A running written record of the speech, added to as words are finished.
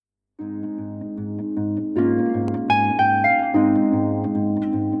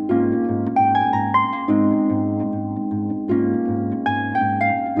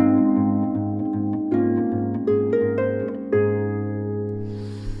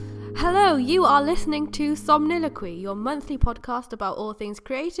Hello, you are listening to Somniloquy, your monthly podcast about all things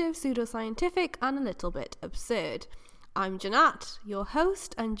creative, pseudoscientific, and a little bit absurd. I'm Janat, your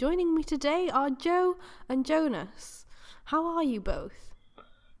host, and joining me today are Joe and Jonas. How are you both?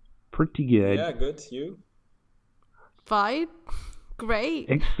 Pretty good. Yeah, good. You? Fine. Great.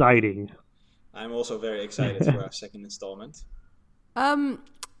 Exciting. I'm also very excited for our second installment.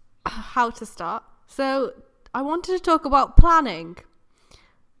 How to start? So, I wanted to talk about planning.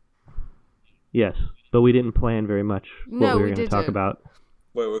 Yes, but we didn't plan very much what we were going to talk about.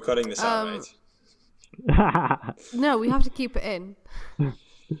 Wait, we're cutting this out, right? No, we have to keep it in.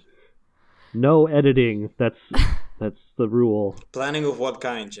 No editing. That's the rule. Planning of what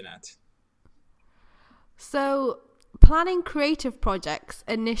kind, Jeanette? So, planning creative projects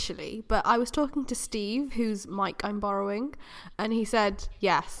initially, but I was talking to Steve, whose mic I'm borrowing, and he said,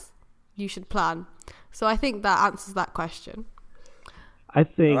 yes, you should plan. So I think that answers that question. I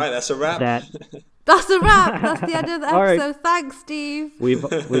think all right, that's a wrap. That's a wrap. That's the end of the episode. Right. Thanks, Steve.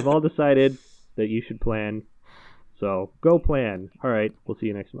 We've all decided that you should plan. So go plan. All right, we'll see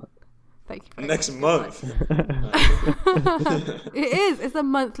you next month. Thank you. Next month. It is. It's a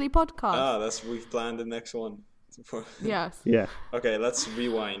monthly podcast. We've planned the next one. Yes. Yeah. Okay, let's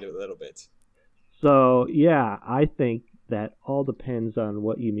rewind a little bit. So yeah, I think that all depends on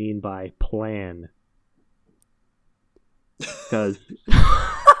what you mean by plan. Because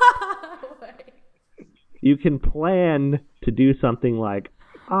you can plan to do something like,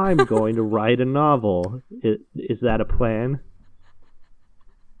 I'm going to write a novel. Is that a plan?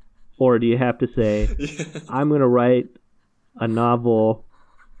 Or do you have to say, I'm going to write a novel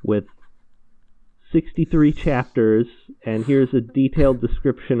with 63 chapters, and here's a detailed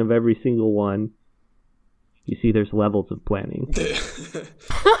description of every single one. You see, there's levels of planning.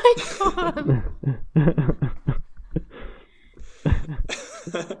 Oh my God.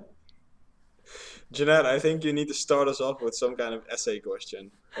 Jeanette, I think you need to start us off with some kind of essay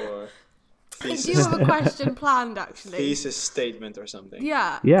question or thesis. I do have a question planned, actually. Thesis statement or something.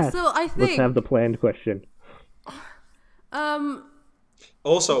 Yeah. Yeah. So I think. Let's have the planned question. Also,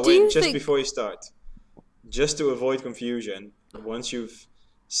 Do you wait, just think- before you start, just to avoid confusion, once you've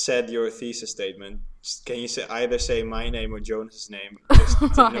said your thesis statement, can you either say my name or Jonas's name, just to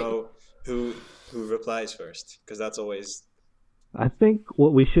Right. know who replies first? Because that's always... I think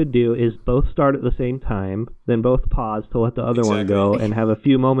what we should do is both start at the same time, then both pause to let the other one go, and have a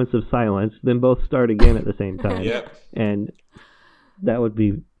few moments of silence, then both start again at the same time. Yeah, And that would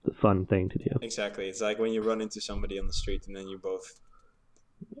be the fun thing to do. exactly. It's like when you run into somebody on the street and then you both...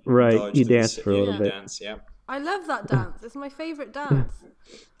 Right, dodge you to the dance for a little you bit. Dance, yeah. I love that dance. It's my favourite dance.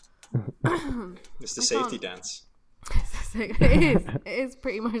 It's the I safety can't. dance. It is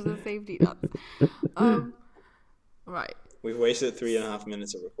pretty much the safety dance. Right. We've wasted 3.5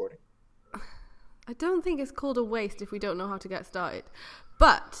 minutes of recording. I don't think it's called a waste if we don't know how to get started.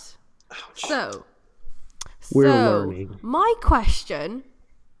 But, Ouch. so We're learning. my question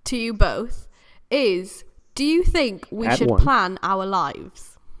to you both is, do you think we At should once. plan our lives?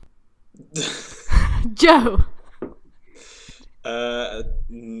 Joe.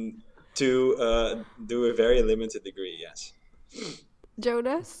 To do a very limited degree, yes.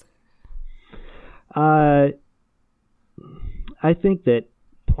 Jonas? I think that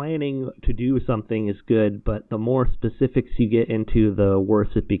planning to do something is good, but the more specifics you get into, the worse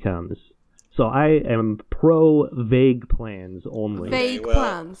it becomes. So I am pro vague plans only. Vague well,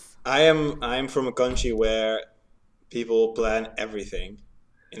 plans. I'm from a country where people plan everything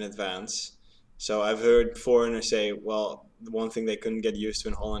in advance. So I've heard foreigners say, well, the one thing they couldn't get used to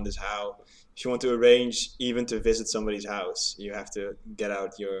in Holland is how if you want to arrange even to visit somebody's house, you have to get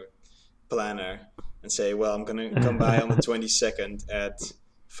out your planner and say, well, I'm going to come by on the 22nd at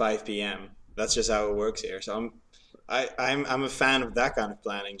 5 p.m. That's just how it works here. So I'm a fan of that kind of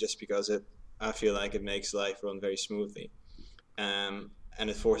planning just because I feel like it makes life run very smoothly. And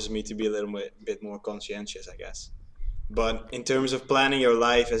it forces me to be a little bit more conscientious, I guess. But in terms of planning your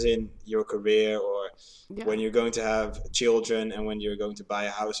life, as in your career or when you're going to have children and when you're going to buy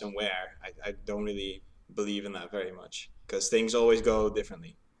a house and where, I don't really believe in that very much because things always go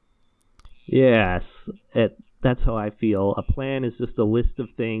differently. Yes, that's how I feel. A plan is just a list of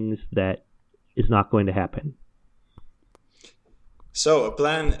things that is not going to happen. So a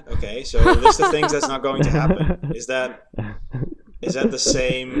plan, okay, so a list of things that's not going to happen. Is that the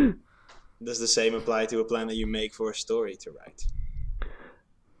same? Does the same apply to a plan that you make for a story to write?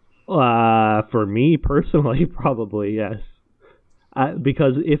 For me personally, probably yes.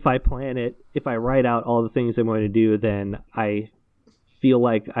 Because if I plan it, if I write out all the things I'm going to do, then I feel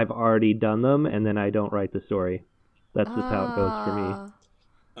like I've already done them, and then I don't write the story. That's just how it goes for me.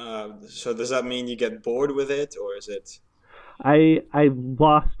 So does that mean you get bored with it, or is it? I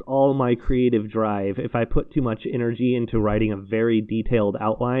lost all my creative drive. If I put too much energy into writing a very detailed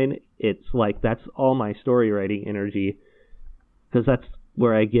outline, it's like that's all my story writing energy, because that's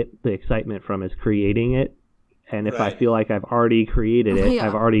where I get the excitement from, is creating it. And if I feel like I've already created it,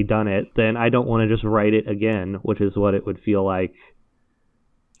 I've already done it, then I don't want to just write it again, which is what it would feel like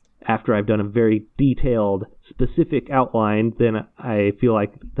after I've done a very detailed, specific outline. Then I feel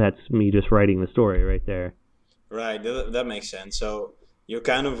like that's me just writing the story right there. Right, that makes sense. So you're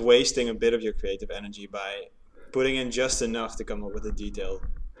kind of wasting a bit of your creative energy by putting in just enough to come up with a detailed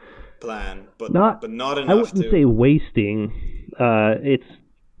plan, but not enough. I wouldn't say wasting. It's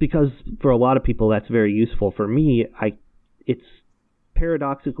because for a lot of people that's very useful. For me, it's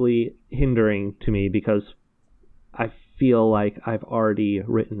paradoxically hindering to me because I feel like I've already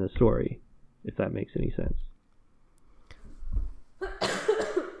written the story, if that makes any sense.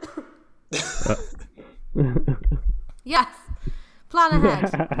 Yes, plan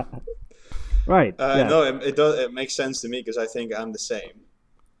ahead. Right. No, it does. It makes sense to me because I think I'm the same.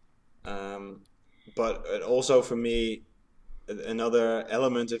 But it also for me, another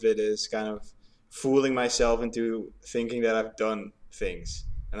element of it is kind of fooling myself into thinking that I've done things,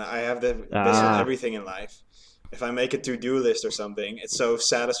 and I have this with everything in life. If I make a to-do list or something, it's so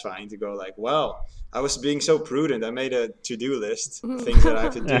satisfying to go like, well, I was being so prudent. I made a to-do list, things that I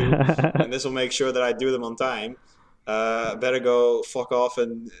have to do, and this will make sure that I do them on time. Better go fuck off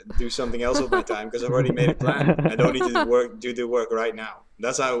and do something else with my time because I've already made a plan. I don't need to do the work right now.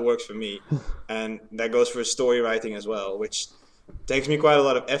 That's how it works for me. And that goes for story writing as well, which takes me quite a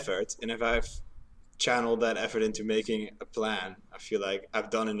lot of effort. And if I've channeled that effort into making a plan, I feel like I've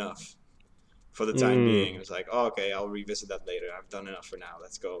done enough for the time being. It's like, oh, okay, I'll revisit that later. I've done enough for now.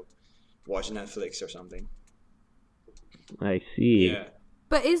 Let's go watch Netflix or something. I see. Yeah.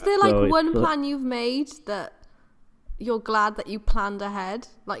 But is there like one plan you've made that you're glad that you planned ahead?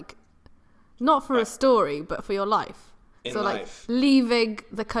 Like, not for a story, but for your life. So like leaving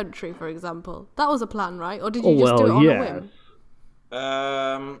the country, for example. That was a plan, right? Or did you just do it on a whim?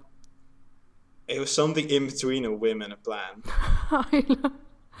 It was something in between a whim and a plan.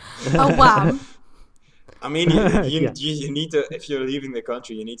 A wham. I mean, you need to, if you're leaving the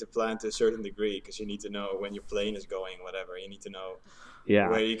country, you need to plan to a certain degree because you need to know when your plane is going, whatever. You need to know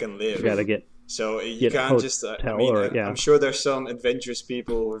where you can live. You gotta get. So you can't just. I'm sure there's some adventurous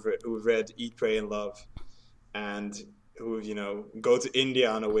people who've read Eat, Pray, and Love, and who go to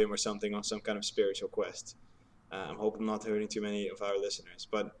India on a whim or something on some kind of spiritual quest. I hope I'm not hurting too many of our listeners,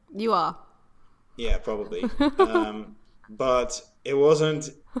 but you are. Yeah, probably. But it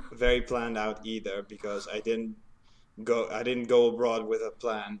wasn't very planned out either because I didn't go abroad with a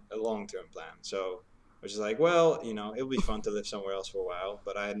long-term plan. So I was just like, well, it'll be fun to live somewhere else for a while,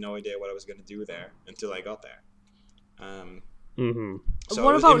 but I had no idea what I was going to do there until I got there. So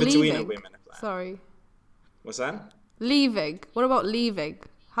what it was about in between leaving? a whim and a plan. Sorry. What's that? Leaving. What about leaving?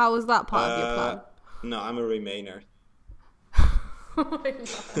 How was that part of your plan? No, I'm a Remainer. Oh my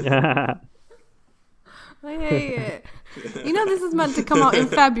God. I hate it. This is meant to come out in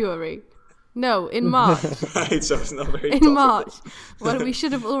February. No, in March. Right, so it's not very in topical. March. Well, we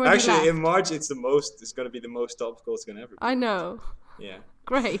should have already Actually, left. in March, it's going to be the most topical it's going to ever be. I know. Yeah.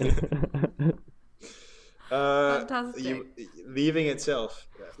 Great. Fantastic. Leaving itself.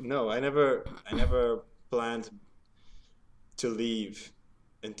 No, I never planned to leave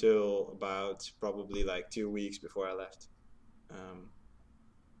until about probably like 2 weeks before I left.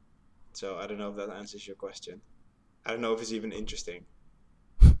 So I don't know if that answers your question. I don't know if it's even interesting.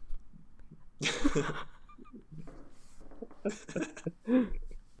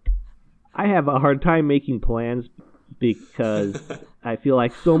 I have a hard time making plans because I feel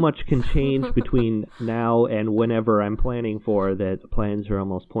like so much can change between now and whenever I'm planning for that plans are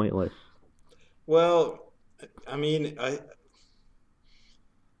almost pointless. Well, I mean,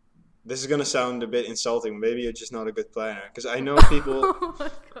 this is gonna sound a bit insulting. Maybe you're just not a good planner because I know people.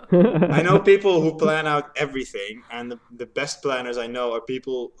 I know people who plan out everything, and the best planners I know are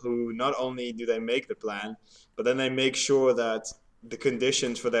people who not only do they make the plan, but then they make sure that the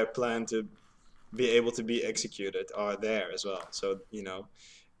conditions for their plan to be able to be executed are there as well. So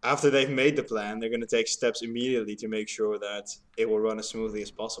after they've made the plan, they're gonna take steps immediately to make sure that it will run as smoothly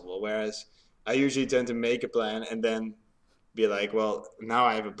as possible. Whereas I usually tend to make a plan and then be like, well, now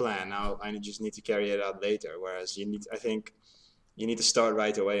I have a plan. Now I just need to carry it out later. Whereas I think you need to start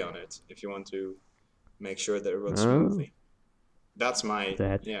right away on it if you want to make sure that it runs smoothly. That's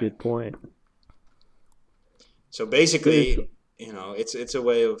a good point. So basically, it's a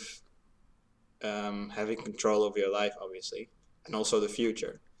way of having control over your life, obviously, and also the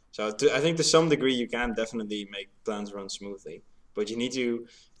future. So I think to some degree you can definitely make plans run smoothly, but you need to.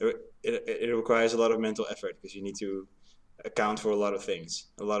 It requires a lot of mental effort because you need to account for a lot of things,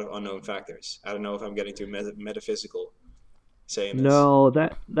 a lot of unknown factors. I don't know if I'm getting too metaphysical saying this. No,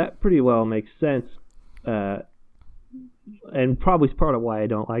 that pretty well makes sense, and probably is part of why I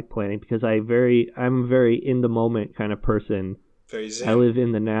don't like planning, because I'm a very in the moment kind of person. Very zen. I live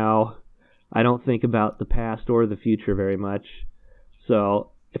in the now. I don't think about the past or the future very much.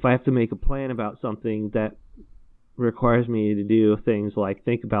 So if I have to make a plan about something that requires me to do things like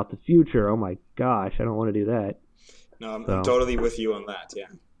think about the future, oh my gosh, I don't want to do that. No, I'm totally with you on that. Yeah,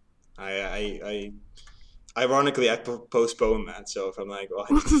 I ironically I postpone that. So if I'm like, well,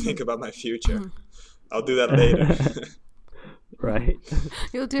 I need to think about my future, I'll do that later. Right.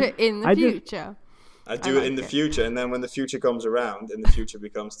 You'll do it in the future. I do it in the future, and then when the future comes around and the future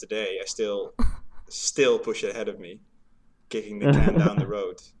becomes today, I still push it ahead of me, kicking the can down the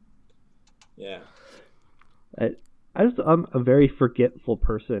road. Yeah. I'm a very forgetful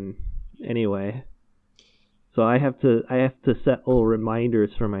person anyway. So I have to set little reminders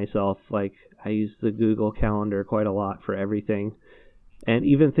for myself. Like I use the Google Calendar quite a lot for everything. And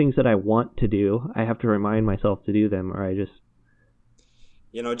even things that I want to do, I have to remind myself to do them, or I just...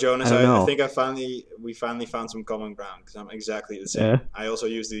 Jonas, I think we finally found some common ground, because I'm exactly the same. Yeah. I also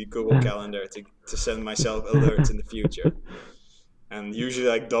use the Google Calendar to send myself alerts in the future. And usually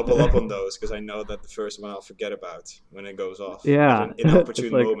I double up on those, because I know that the first one I'll forget about when it goes off. Yeah. At an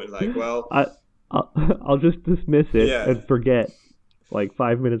inopportune moment, like, well... I'll just dismiss it and forget like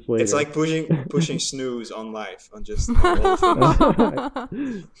 5 minutes later. It's like pushing snooze on life, on just all the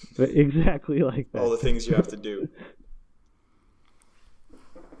things. Exactly like that. All the things you have to do.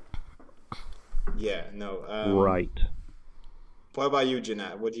 Yeah, no. Right. What about you,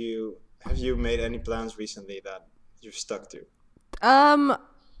 Jeanette? Have you made any plans recently that you've stuck to?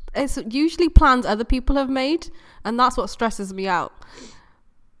 It's usually plans other people have made, and that's what stresses me out.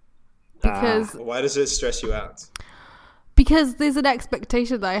 Because why does it stress you out? Because there's an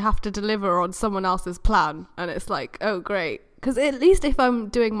expectation that I have to deliver on someone else's plan, and it's like, oh great. Because at least if I'm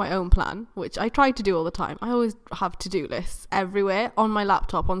doing my own plan, which I try to do all the time, I always have to-do lists everywhere, on my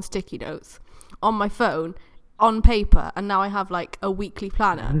laptop, on sticky notes, on my phone, on paper, and now I have like a weekly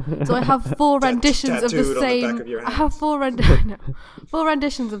planner. So I have four renditions of the same. I have four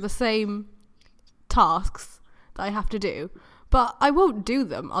renditions of the same tasks that I have to do. But I won't do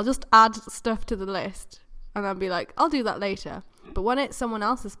them. I'll just add stuff to the list and then be like, I'll do that later. But when it's someone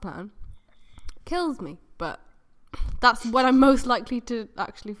else's plan, it kills me. But that's when I'm most likely to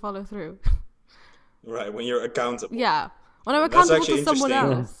actually follow through. Right, when you're accountable. Yeah, when I'm accountable to someone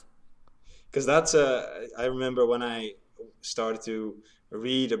else. Because I remember when I started to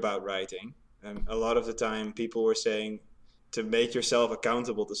read about writing, and a lot of the time people were saying to make yourself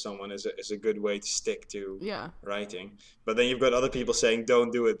accountable to someone is a good way to stick to writing. But then you've got other people saying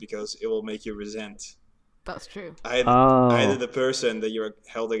don't do it because it will make you resent. That's true. Either the person that you're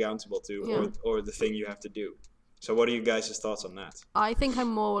held accountable to or the thing you have to do. So what are you guys' thoughts on that? I think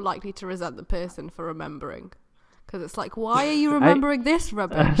I'm more likely to resent the person for remembering. Because it's like, why are you remembering this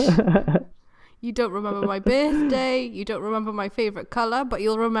rubbish? You don't remember my birthday, you don't remember my favourite colour, but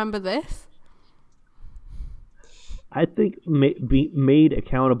you'll remember this? I think be made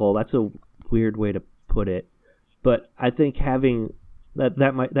accountable, that's a weird way to put it. But I think having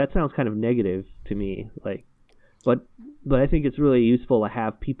that sounds kind of negative to me. But I think it's really useful to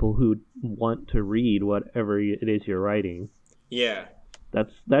have people who want to read whatever it is you're writing. Yeah.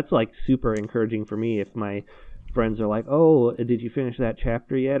 That's like super encouraging for me if my friends are like, oh, did you finish that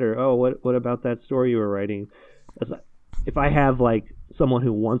chapter yet? Or, oh, what about that story you were writing? If I have like someone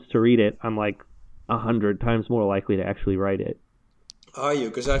who wants to read it, I'm like 100 times more likely to actually write it. Are you?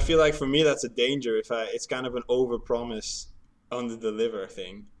 Because I feel like for me that's a danger. It's kind of an overpromise, under-deliver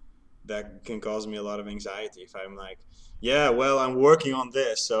thing that can cause me a lot of anxiety. If I'm like, yeah, well, I'm working on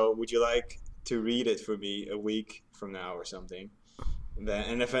this, so would you like to read it for me a week from now or something?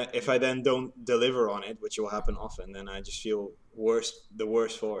 And if I then don't deliver on it, which will happen often, then I just feel the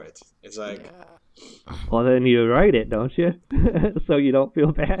worse for it. It's like, well, then you write it, don't you? So you don't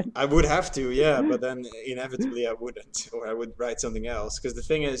feel bad. I would have to, yeah, but then inevitably I wouldn't, or I would write something else. Because the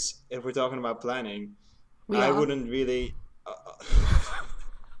thing is, if we're talking about planning, I wouldn't really.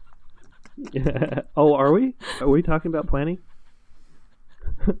 Oh, are we? Are we talking about planning?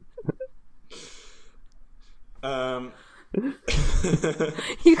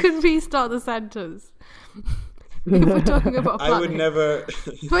 You can restart the sentence. if we're talking about planning. I would never.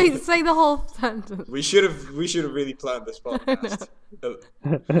 Wait, say the whole sentence. We should have really planned this podcast.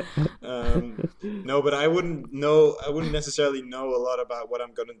 No, but I wouldn't necessarily know a lot about what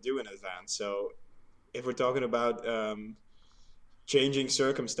I'm gonna do in advance. So, if we're talking about changing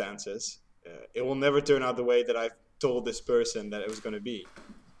circumstances, it will never turn out the way that I've told this person that it was gonna be.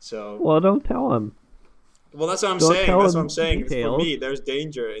 So. Well, don't tell him. Well, that's what I'm saying. That's what I'm saying. For me, there's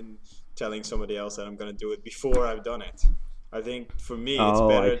danger in telling somebody else that I'm going to do it before I've done it. I think for me, it's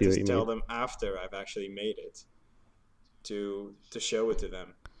better to tell them after I've actually made it, to show it to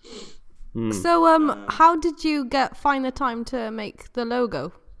them. So, how did you find the time to make the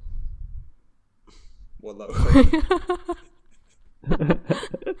logo? What logo?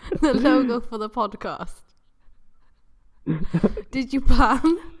 The logo for the podcast. Did you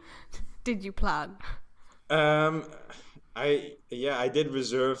plan? I did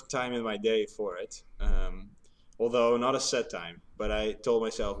reserve time in my day for it, although not a set time. But I told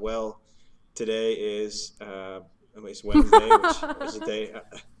myself, well, today is it's Wednesday, which is a day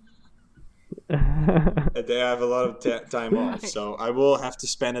I have a lot of time off, so I will have to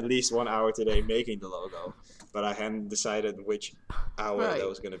spend at least 1 hour today making the logo. But I hadn't decided which hour that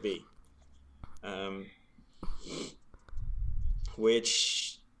was going to be,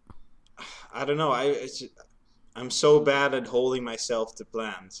 which I don't know. I'm so bad at holding myself to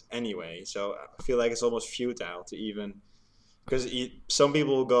plans anyway, so I feel like it's almost futile to even, because some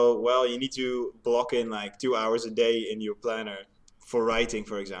people will go, well, you need to block in like 2 hours a day in your planner for writing,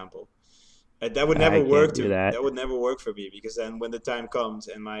 for example. That would never work. That would never work for me, because then when the time comes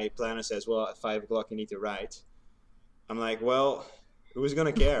and my planner says, well, at 5 o'clock you need to write, I'm like, well, who's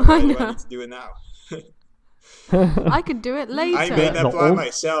gonna care? Why do I need to do it now? I could do it later. I made that plan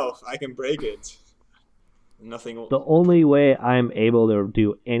myself. I can break it. Nothing. The only way I'm able to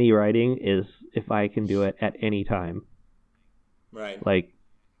do any writing is if I can do it at any time. Right. Like,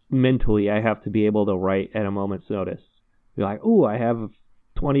 mentally, I have to be able to write at a moment's notice. Be like, ooh, I have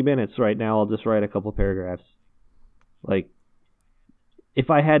 20 minutes right now. I'll just write a couple paragraphs. Like,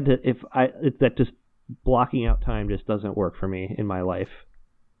 that just blocking out time just doesn't work for me in my life.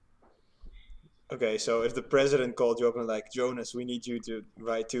 Okay, so if the president called you up and like, Jonas, we need you to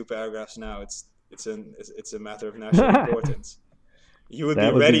write 2 paragraphs now. It's a matter of national importance. You would be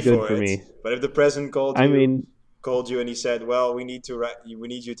ready for it. Me. But if the president called you and he said, well, we need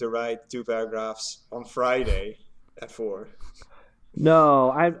you to write 2 paragraphs on Friday at 4.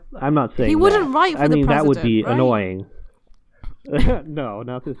 No, I'm not saying he wouldn't write for the president. That would be right? annoying. No,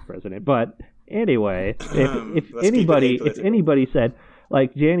 not this president. But anyway, if anybody said,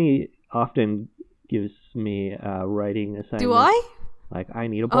 like, Janny often gives me writing assignments. Do I? Like, I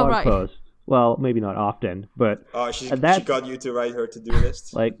need a blog post. Well, maybe not often, but she got you to write her to-do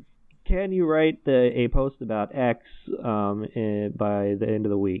list. Like, can you write a post about X by the end of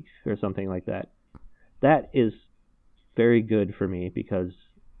the week or something like that? That is very good for me, because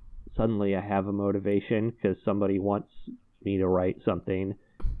suddenly I have a motivation because somebody wants me to write something.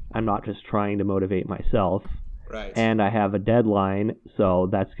 I'm not just trying to motivate myself. Right. And I have a deadline, so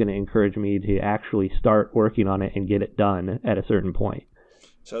that's going to encourage me to actually start working on it and get it done at a certain point.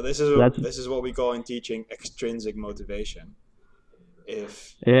 So this is what we call in teaching extrinsic motivation.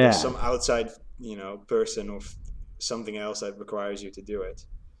 If there's some outside, person or something else that requires you to do it,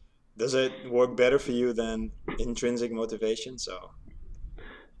 does it work better for you than intrinsic motivation? So,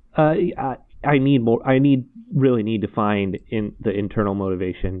 I really need to find in the internal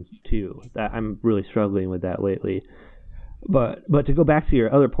motivation too. That I'm really struggling with that lately. But to go back to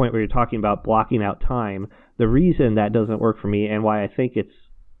your other point where you're talking about blocking out time, the reason that doesn't work for me and why I think it's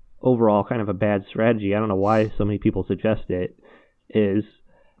overall kind of a bad strategy, I don't know why so many people suggest it, is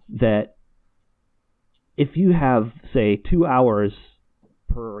that if you have, say, 2 hours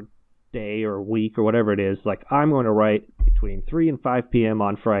per day or week or whatever it is, like, I'm going to write between 3 and 5 p.m.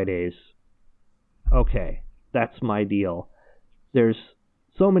 on Fridays. Okay, that's my deal. There's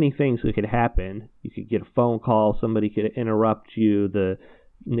so many things that could happen. You could get a phone call, somebody could interrupt you, the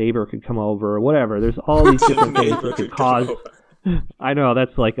neighbor could come over, or whatever. There's all these different things that could cause... I know,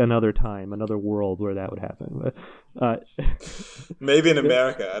 that's like another time, another world where that would happen. But, maybe in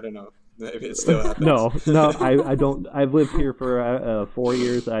America, I don't know. Maybe it still happens. No, I don't. I've lived here for 4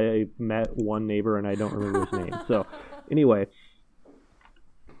 years. I met one neighbor, and I don't remember his name. So, anyway.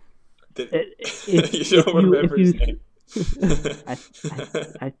 You don't remember his name?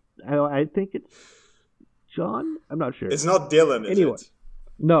 I think it's John? I'm not sure. It's not Dylan, is it?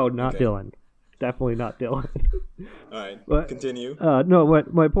 No, not Dylan. Definitely not Dylan. All right, but, continue. No,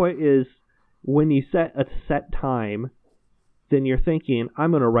 my point is, when you set a set time, then you're thinking, I'm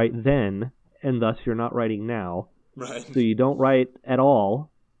going to write then, and thus you're not writing now. Right. So you don't write at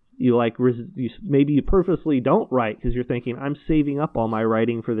all. You maybe you purposely don't write because you're thinking, I'm saving up all my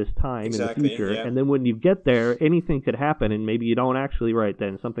writing for this time in the future. Yeah. And then when you get there, anything could happen, and maybe you don't actually write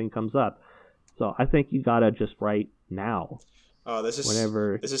then. Something comes up. So I think you gotta just write now. Oh, this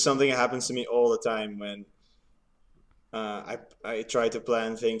is something that happens to me all the time when I try to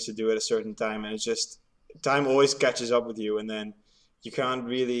plan things to do at a certain time, and it's just time always catches up with you, and then you can't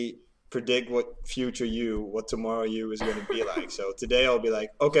really predict what tomorrow you is going to be like. So today I'll be like,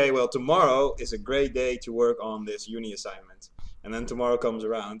 okay, well, tomorrow is a great day to work on this uni assignment, and then tomorrow comes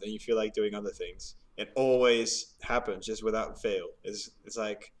around and you feel like doing other things. It always happens, just without fail. It's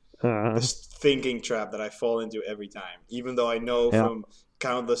like this thinking trap that I fall into every time, even though I know from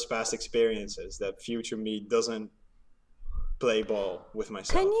countless past experiences that future me doesn't play ball with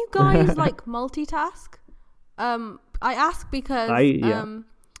myself. Can you guys like multitask? I ask because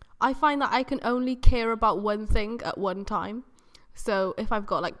I find that I can only care about one thing at one time. So if I've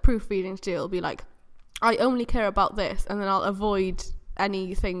got like proofreading to do, it'll be like, I only care about this, and then I'll avoid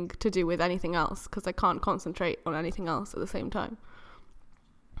anything to do with anything else because I can't concentrate on anything else at the same time.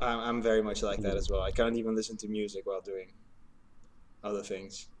 I'm very much like that as well. I can't even listen to music while doing other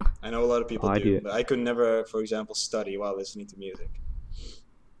things. I know a lot of people do, but I could never, for example, study while listening to music.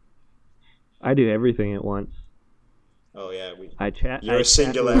 I do everything at once. Oh yeah, You're a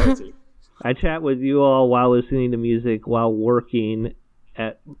singularity. I chat with you all while listening to music, while working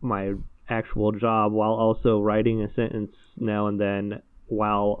at my actual job, while also writing a sentence now and then,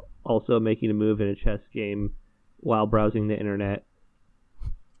 while also making a move in a chess game, while browsing the internet.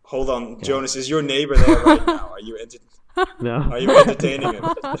 Hold on, Jonas, is your neighbor there right now? No. Are you entertaining him?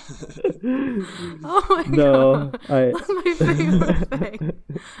 Oh my god. That's my favorite thing.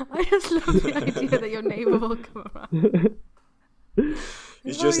 I just love the idea that your neighbor will come around.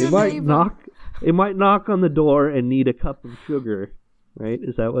 It might knock on the door and need a cup of sugar, right?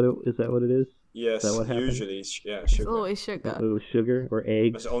 Is that what it is? Yes, is that what happens? Usually, sugar. It's always sugar. It was sugar or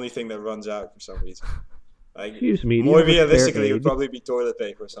eggs. That's the only thing that runs out for some reason. Like, excuse me. More realistically, it would probably be toilet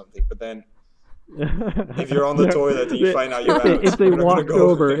paper or something. But then, if you're on the toilet and you find out you're out, if they walked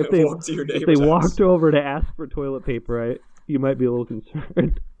over to ask for toilet paper, right, you might be a little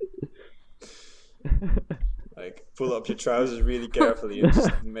concerned. Like, pull up your trousers really carefully and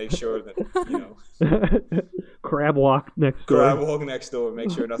just make sure that crab walk next door.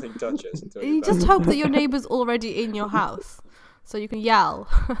 Make sure nothing touches. You just hope that your neighbor's already in your house, so you can yell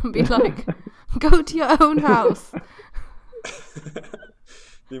and be like, "Go to your own house."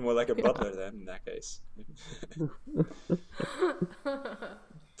 Be more like a butler then, in that case.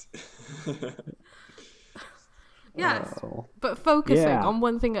 Yes, but focusing on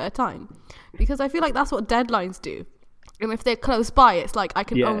one thing at a time, because I feel like that's what deadlines do. And if they're close by, it's like, I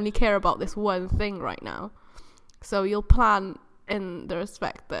can only care about this one thing right now. So you'll plan in the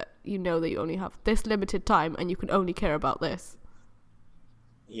respect that you know that you only have this limited time and you can only care about this.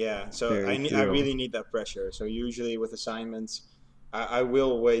 Yeah, so I really need that pressure. So usually with assignments, I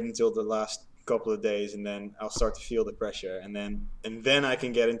will wait until the last couple of days, and then I'll start to feel the pressure, and then I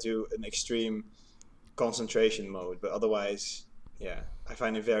can get into an extreme concentration mode. But otherwise, I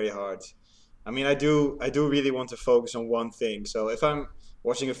find it very hard. I mean, I do really want to focus on one thing. So if I'm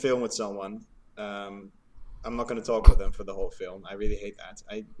watching a film with someone, I'm not going to talk with them for the whole film. I really hate that.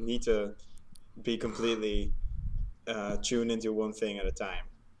 I need to be completely tuned into one thing at a time.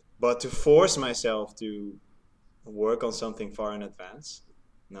 But to force myself to work on something far in advance,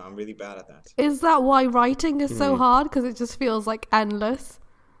 no, I'm really bad at that. Is that why writing is so hard? Because it just feels like endless?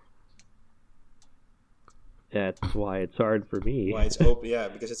 That's why it's hard for me. Why it's open? Yeah,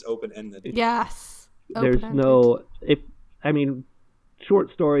 because it's open-ended. Yes. There's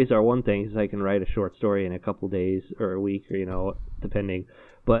short stories are one thing, because I can write a short story in a couple days or a week, or depending.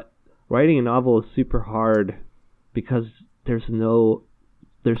 But writing a novel is super hard because there's no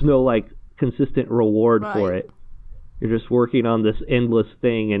like consistent reward for it. You're just working on this endless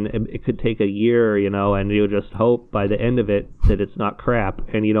thing, and it could take a year, and you'll just hope by the end of it that it's not crap,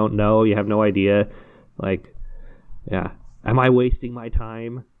 and you don't know, you have no idea. Like, am I wasting my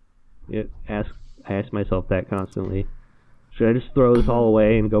time? I ask myself that constantly. Should I just throw this all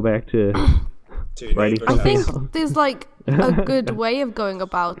away and go back to writing something else? I think there's like a good way of going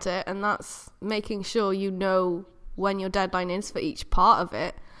about it, and that's making sure you know when your deadline is for each part of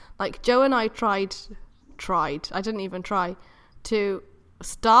it. Like, Joe and I tried, I didn't even try, to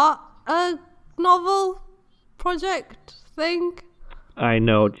start a novel project thing. I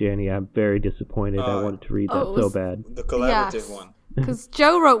know, Jenny, I'm very disappointed. I wanted to read that so bad. The collaborative one. Because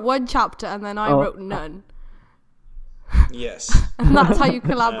Joe wrote one chapter and then I wrote none. Yes. And that's how you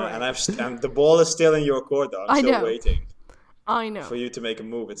collaborate. And the ball is still in your court, though. I'm still know. waiting I know. for you to make a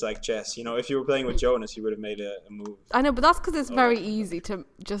move. It's like chess. If you were playing with Jonas, you would have made a move. I know, but that's because it's very easy to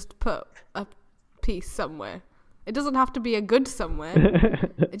just put a piece somewhere. It doesn't have to be a good somewhere.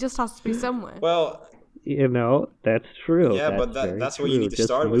 It just has to be somewhere. Well, that's true. yeah, that's but that's what you need to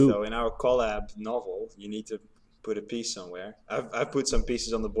start with, though. In our collab novel, you need to put a piece somewhere. I've put some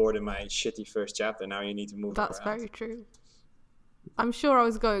pieces on the board in my shitty first chapter. Now you need to move That's them around. very true. I'm sure I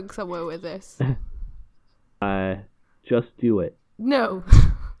was going somewhere with this. Just do it. No.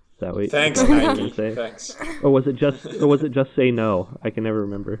 Thanks, Nike. Nike. Thanks. Or was it just say no? I can never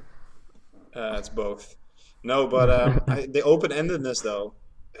remember. It's both. No, but the open-endedness, though,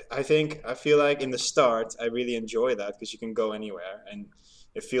 I feel like in the start, I really enjoy that because you can go anywhere and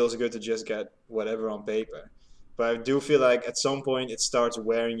it feels good to just get whatever on paper. But I do feel like at some point it starts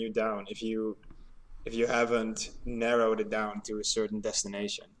wearing you down if you haven't narrowed it down to a certain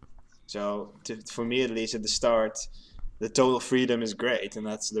destination. So for me, at least at the start, the total freedom is great, and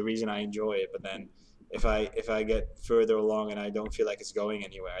that's the reason I enjoy it. But then if I get further along and I don't feel like it's going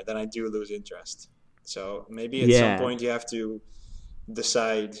anywhere, then I do lose interest. So maybe at some point you have to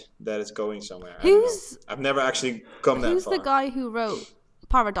decide that it's going somewhere. I've never actually come that far. Who's the guy who wrote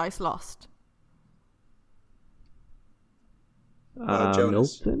Paradise Lost?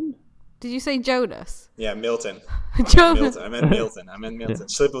 Jonas. Milton? Did you say Jonas? Yeah, Milton. Jonas. I meant Milton.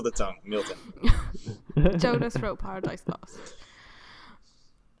 Slip of the tongue. Milton. Jonas wrote Paradise Lost.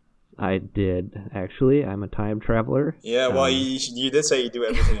 I did, actually. I'm a time traveler. Yeah, well, you did say you do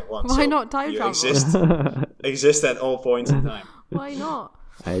everything at once. Why so not time you travel? exist at all points in time. Why not?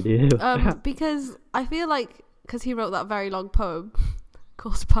 I do. Because I feel like, because he wrote that very long poem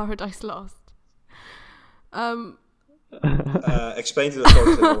called Paradise Lost. Explain to the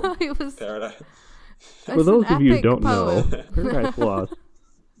folks that It was Paradise. For those of you who epic don't poem know, Paradise Lost.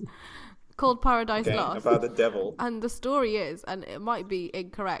 called Paradise Okay, Lost. about the devil. And the story is, and it might be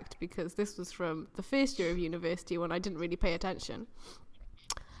incorrect because this was from the first year of university when I didn't really pay attention.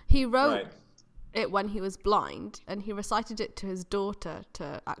 He wrote it when he was blind, and he recited it to his daughter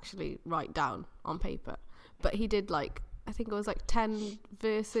to actually write down on paper. But he did I think it was 10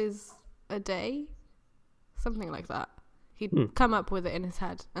 verses a day, something like that. He'd come up with it in his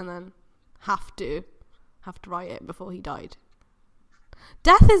head and then have to write it before he died.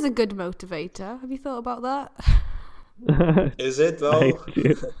 Death is a good motivator. Have you thought about that? Is it, though?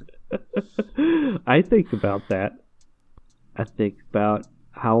 I think about that. I think about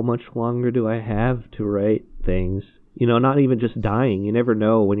how much longer do I have to write things. Not even just dying. You never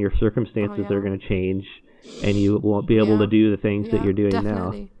know when your circumstances are going to change and you won't be able to do the things that you're doing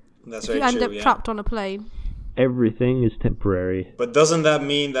definitely. now. That's if you end up trapped on a plane. Everything is temporary. But doesn't that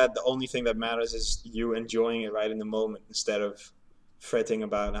mean that the only thing that matters is you enjoying it right in the moment instead of fretting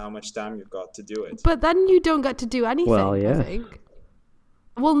about how much time you've got to do it? But then you don't get to do anything, Well, yeah. I think.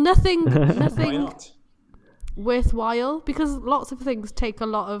 Well, nothing Why not? worthwhile, because lots of things take a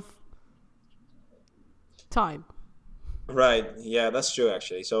lot of time. Right, yeah, that's true,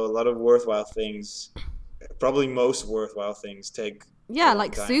 actually. So a lot of worthwhile things, probably most worthwhile things take a long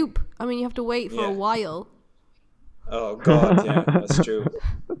like time. soup. I mean, you have to wait for a while. Oh, God, yeah, that's true.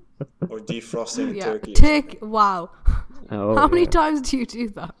 Or defrosting Yeah, turkey. Wow. Oh, How many times do you do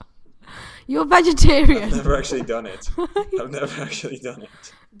that? You're vegetarian. I've never actually done it.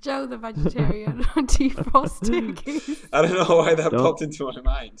 Joe the vegetarian. Defrost turkeys. I don't know why that popped into my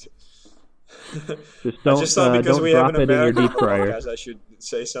mind. Just don't, I just thought because don't we have drop an it in your American deep fryer. podcast, I should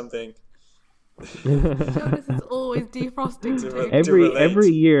say something. Jonas is always defrosting turkeys.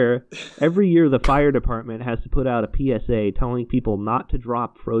 Every year the fire department has to put out a PSA telling people not to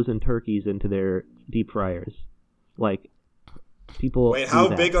drop frozen turkeys into their deep fryers. People. Wait,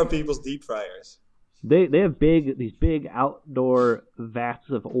 how big are people's deep fryers? They have these big outdoor vats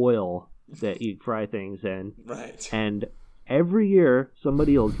of oil that you fry things in. Right. And every year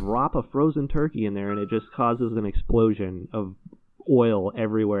somebody will drop a frozen turkey in there, and it just causes an explosion of oil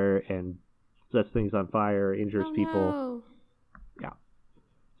everywhere and sets things on fire, injures people. No. Yeah.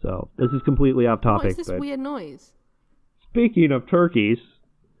 So this is completely off topic. What is this but weird noise? speaking of turkeys,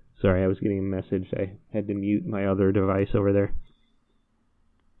 sorry, I was getting a message. I had to mute my other device over there.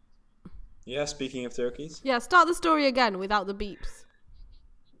 Yeah, speaking of turkeys. Yeah, start the story again without the beeps.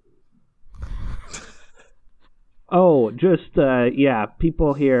 Oh, just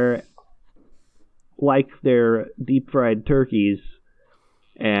people here like their deep fried turkeys,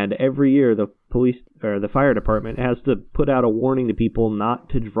 and every year the police or the fire department has to put out a warning to people not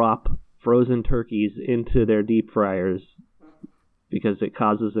to drop frozen turkeys into their deep fryers because it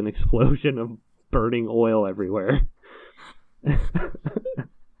causes an explosion of burning oil everywhere.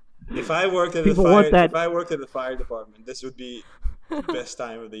 If I worked at the fire department, this would be the best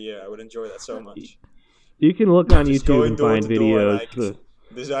time of the year. I would enjoy that so much. You can look on Just YouTube going and door find to door, videos. like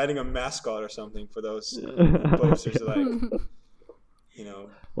designing a mascot or something for those posters. Like, you know.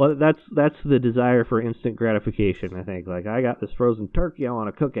 Well, that's the desire for instant gratification, I think. Like, I got this frozen turkey, I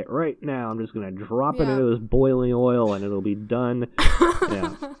want to cook it right now. I'm just going to drop it into this boiling oil, and it'll be done.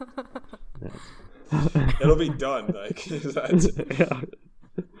 Yeah. It'll be done. Like, that's...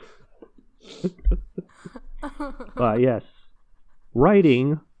 Yes.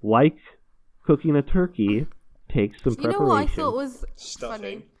 Writing, like cooking a turkey, takes some preparation. You know what I thought was Stuffing.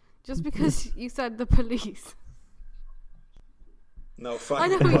 funny? Just because you said the police. No, I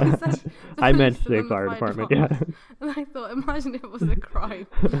fine. know what you said. I meant to the say police fire and the department, yeah. And I thought, imagine if it was a crime.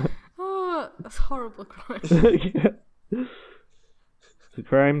 Oh, that's a horrible crime. It's a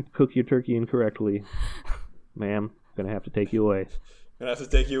crime. Cook your turkey incorrectly. Ma'am, gonna have to take you away. Gonna have to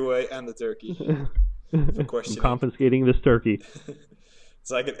take you away and the turkey for questioning. I'm confiscating this turkey. It's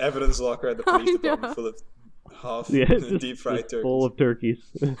like an evidence locker at the police department full of half deep fried turkeys. Full of turkeys.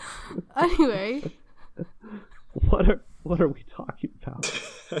 Anyway. What are we talking about?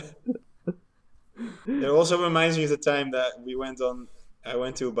 It also reminds me of the time that I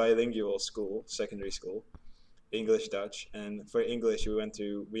went to a bilingual school, secondary school, English Dutch, and for English we went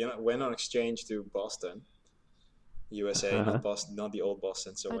on exchange to Boston, USA, not Boston, not the old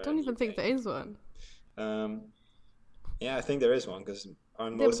Boston. I don't even think there is one. Yeah, I think there is one because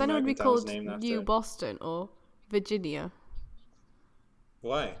most American it would be called New Boston or Virginia.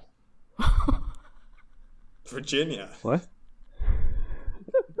 Why? Virginia. What?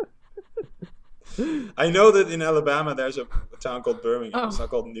 I know that in Alabama there's a town called Birmingham. It's not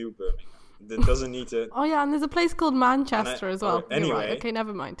called New Birmingham. It doesn't need to... Oh yeah, and there's a place called Manchester as well. Anyway. Right. Okay,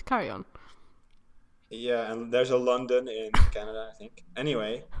 never mind. Carry on. Yeah, and there's a London in Canada, I think.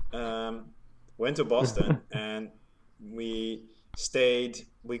 Anyway, went to Boston and we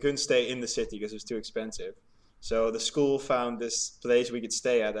couldn't stay in the city because it was too expensive. So the school found this place we could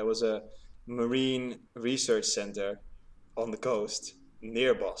stay at. That was a marine research center on the coast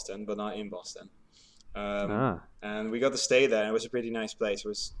near Boston, but not in Boston. And we got to stay there, and it was a pretty nice place. It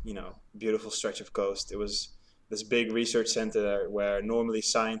was, beautiful stretch of coast. It was this big research center there where normally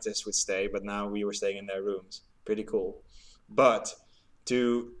scientists would stay, but now we were staying in their rooms. Pretty cool. But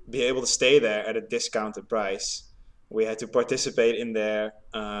to be able to stay there at a discounted price, we had to participate in their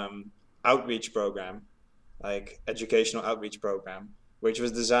outreach program, like educational outreach program, which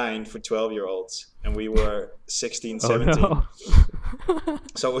was designed for 12-year-olds, and we were 16, 17. No.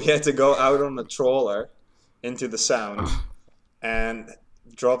 So we had to go out on a trawler into the Sound and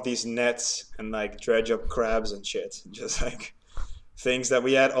drop these nets and like dredge up crabs and shit. Just like things that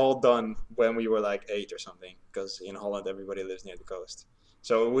we had all done when we were like 8 or something, because in Holland everybody lives near the coast.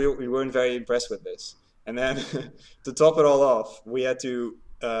 So we weren't very impressed with this. And then to top it all off, we had to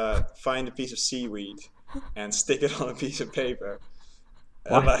find a piece of seaweed and stick it on a piece of paper.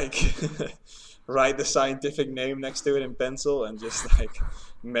 And like write the scientific name next to it in pencil and just like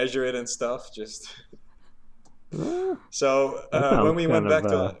measure it and stuff. Just so when we went back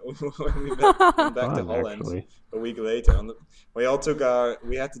to Holland actually. A week later, we had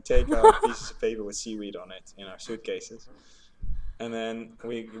to take our pieces of paper with seaweed on it in our suitcases, and then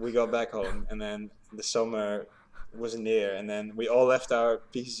we got back home, and then the summer was near, and then we all left our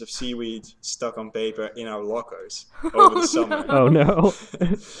pieces of seaweed stuck on paper in our lockers over the summer. Oh no.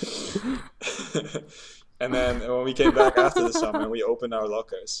 And then when we came back after the summer, we opened our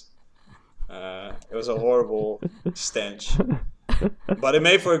lockers. It was a horrible stench, but it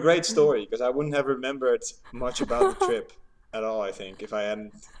made for a great story because I wouldn't have remembered much about the trip at all, I think, if I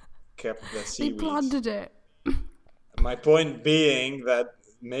hadn't kept that seaweed. They planted it. My point being that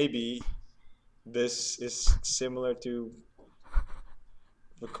maybe this is similar to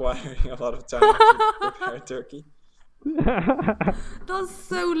requiring a lot of time to prepare turkey. That's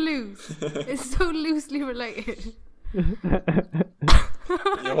so loose. It's so loosely related.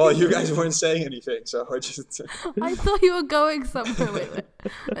 Yeah, well, you guys weren't saying anything, so I just... I thought you were going somewhere with it.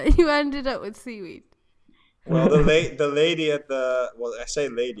 You ended up with seaweed. Well, the lady at the... Well, I say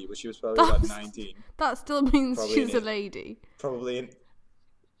lady, but she was probably about 19. That still means she's a lady. Probably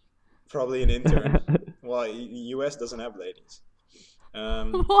an intern. Well, the US doesn't have ladies.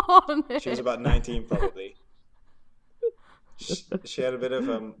 She was about 19, probably. She had a bit of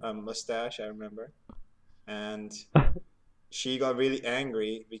a mustache, I remember. And she got really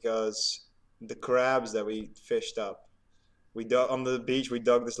angry because the crabs that we fished up, on the beach, we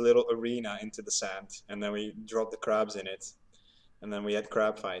dug this little arena into the sand, and then we dropped the crabs in it. And then we had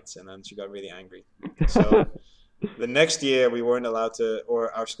crab fights, and then she got really angry. So The next year, we weren't allowed to,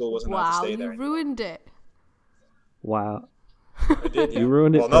 or our school wasn't allowed to Wow, stay you there. ruined it. Wow. I did, yeah. You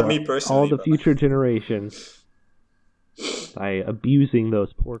ruined it Well, for not me personally. all the but future generations by abusing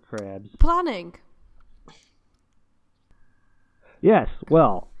those poor crabs. Planning. Yes,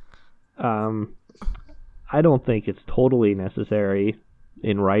 well, I don't think it's totally necessary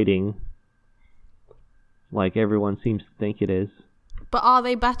in writing, like everyone seems to think it is. But are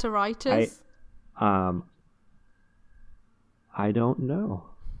they better writers? I don't know.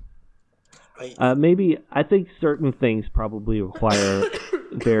 I Maybe I think certain things probably require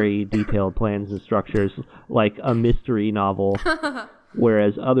very detailed plans and structures, like a mystery novel,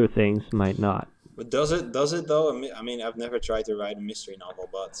 whereas other things might not. But does it though? I mean, I've never tried to write a mystery novel,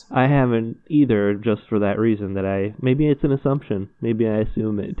 but I haven't either, just for that reason that maybe it's an assumption. Maybe I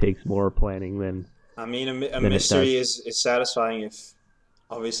assume it takes more planning than. I mean, a it mystery does. is satisfying if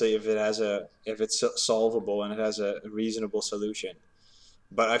it's solvable and it has a reasonable solution.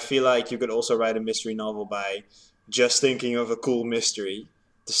 But I feel like you could also write a mystery novel by just thinking of a cool mystery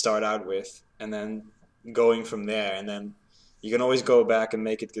to start out with, and then going from there, and then you can always go back and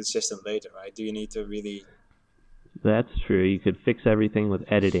make it consistent later, right? Do you need to really? That's true. You could fix everything with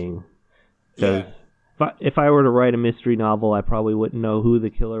editing. Yeah. Because if I were to write a mystery novel, I probably wouldn't know who the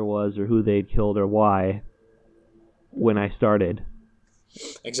killer was or who they'd killed or why when I started.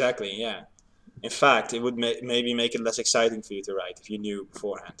 Exactly. Yeah. In fact, it would maybe make it less exciting for you to write if you knew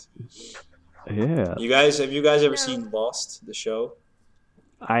beforehand. Yeah. Have you guys ever No. seen Lost, the show?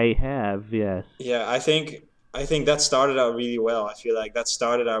 I have, yes. Yeah, I think that started out really well. I feel like that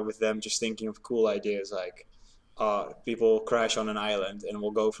started out with them just thinking of cool ideas like people crash on an island and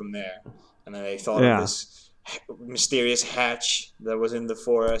we'll go from there. And then they thought Yeah. of this mysterious hatch that was in the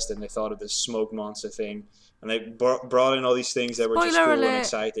forest, and they thought of this smoke monster thing. And they brought in all these things that were just Spoiler cool alert. and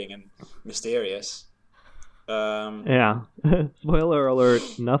exciting and mysterious. Yeah. Spoiler alert,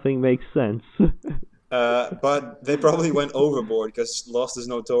 nothing makes sense. But they probably went overboard because Lost is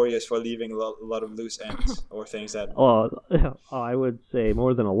notorious for leaving a lot of loose ends or things that I would say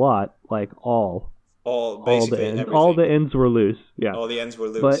more than a lot, like all basically all the everything. ends were loose. Yeah. All the ends were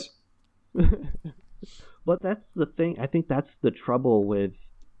loose. But that's the thing. I think that's the trouble with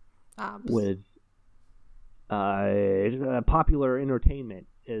popular entertainment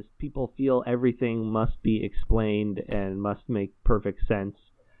is people feel everything must be explained and must make perfect sense,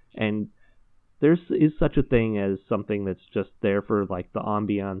 and there is such a thing as something that's just there for like the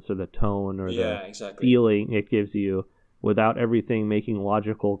ambiance or the tone or Yeah, the exactly. feeling it gives you without everything making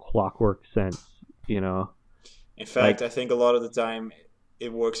logical clockwork sense, you know. In fact, I think a lot of the time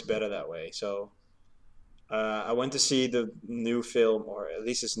it works better that way. So I went to see the new film, or at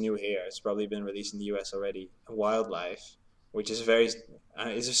least it's new here. It's probably been released in the US already. Wildlife, which is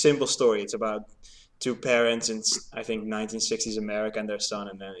it's a simple story. It's about two parents in I think 1960s America and their son,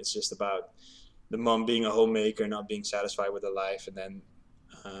 and then it's just about the mom being a homemaker, not being satisfied with her life, and then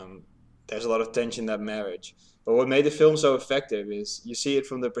there's a lot of tension in that marriage. But what made the film so effective is you see it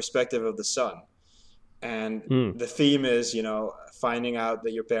from the perspective of the son. And the theme is, finding out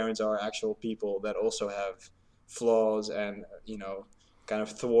that your parents are actual people that also have flaws and, kind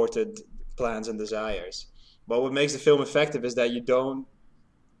of thwarted plans and desires. But what makes the film effective is that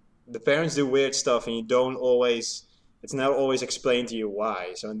the parents do weird stuff and it's not always explained to you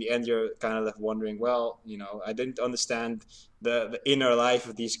why. So in the end, you're kind of left wondering, well, I didn't understand the inner life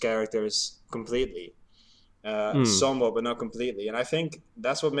of these characters completely. Somewhat, but not completely. And I think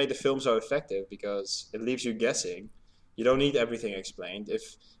that's what made the film so effective, because it leaves you guessing. You don't need everything explained.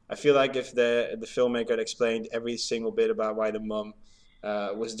 I feel like if the filmmaker had explained every single bit about why the mom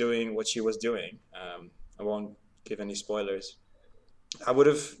was doing what she was doing, I won't give any spoilers, I would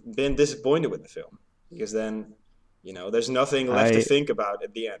have been disappointed with the film, because then, there's nothing left to think about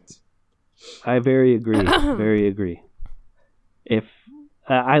at the end. I very agree. Very agree. If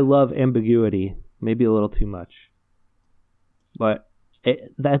I love ambiguity, maybe a little too much, but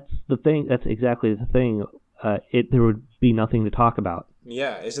that's the thing. That's exactly the thing. There would be nothing to talk about.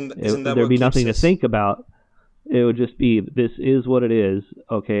 Yeah, isn't that there'd what be keeps nothing us? to think about. It would just be, this is what it is.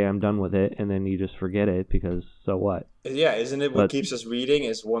 Okay, I'm done with it, and then you just forget it because so what? Yeah, isn't it what But- keeps us reading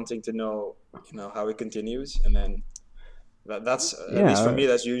is wanting to know, how it continues, and then that's at least for me,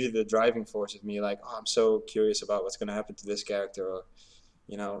 that's usually the driving force of me. Like, I'm so curious about what's going to happen to this character, or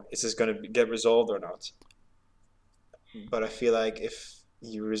is this going to get resolved or not? But I feel like if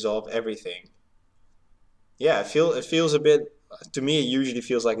you resolve everything, it feels a bit. To me, it usually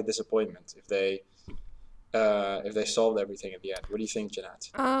feels like a disappointment if they solved everything at the end. What do you think,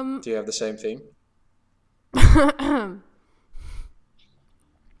 Janat? Do you have the same thing?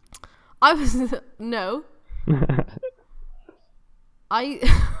 No.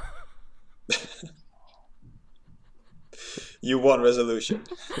 You want resolution.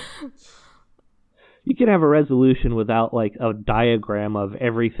 You can have a resolution without like a diagram of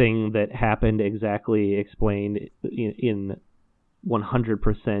everything that happened exactly explained in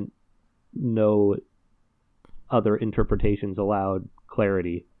 100% no other interpretations allowed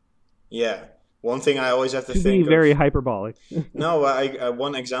clarity. Yeah. One thing I always have to Should think be very of... hyperbolic. No,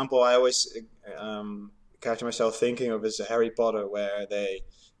 one example I always catch myself thinking of is Harry Potter, where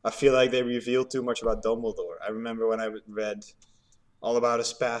I feel like they revealed too much about Dumbledore. I remember when I read all about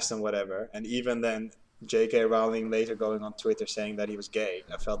his past and whatever, and even then J.K. Rowling later going on Twitter saying that he was gay.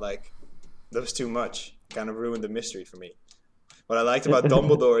 I felt like that was too much. Kind of ruined the mystery for me. What I liked about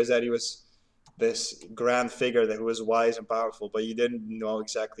Dumbledore is that he was this grand figure who was wise and powerful, but you didn't know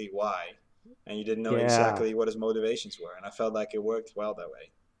exactly why. And you didn't know exactly what his motivations were. And I felt like it worked well that way.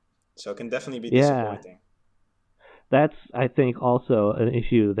 So it can definitely be disappointing. That's, I think, also an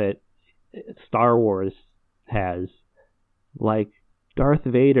issue that Star Wars has. Like, Darth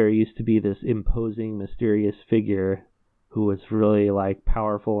Vader used to be this imposing, mysterious figure who was really, like,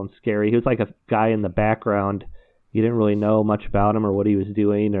 powerful and scary. He was like a guy in the background. You didn't really know much about him or what he was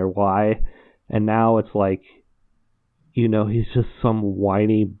doing or why. And now it's like, you know, he's just some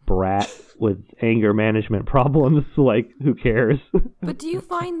whiny brat with anger management problems. Like, who cares? But do you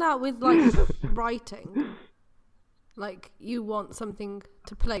find that with, like, writing? Like, you want something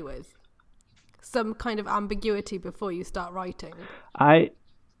to play with? Some kind of ambiguity before you start writing? I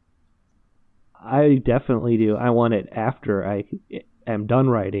definitely do. I want it after I am done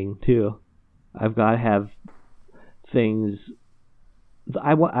writing, too. I've got to have things...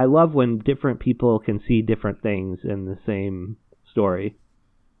 I love when different people can see different things in the same story.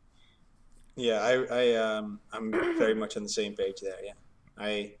 Yeah, I'm very much on the same page there. Yeah,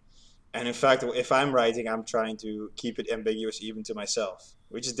 and in fact, if I'm writing, I'm trying to keep it ambiguous even to myself,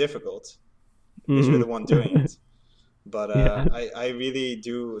 which is difficult because you're the one doing it. But I really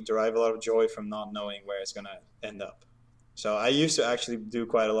do derive a lot of joy from not knowing where it's gonna end up. So I used to actually do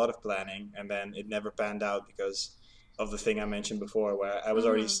quite a lot of planning, and then it never panned out because of the thing I mentioned before, where I was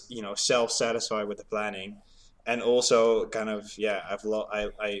already, self-satisfied with the planning, and also kind of,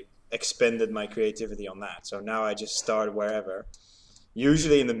 I expended my creativity on that. So now I just start wherever,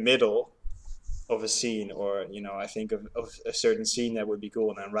 usually in the middle of a scene, or I think of a certain scene that would be cool,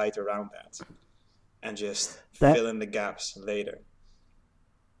 and then write around that, and just fill in the gaps later.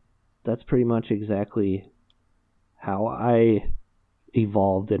 That's pretty much exactly how I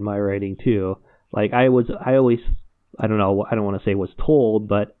evolved in my writing too. Like I always, I don't know, I don't want to say was told,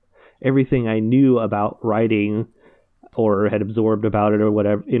 but everything I knew about writing or had absorbed about it or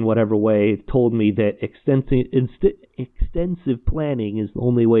whatever, in whatever way, told me that extensive planning is the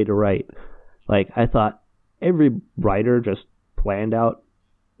only way to write. Like, I thought every writer just planned out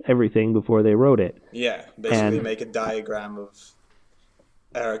everything before they wrote it. Yeah, basically make a diagram of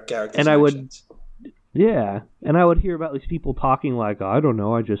characters. And I would hear about these people talking like, I don't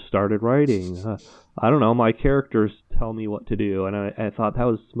know, I just started writing. I don't know, my characters tell me what to do. And I thought that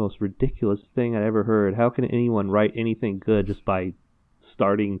was the most ridiculous thing I'd ever heard. How can anyone write anything good just by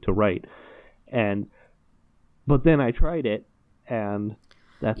starting to write? But then I tried it, and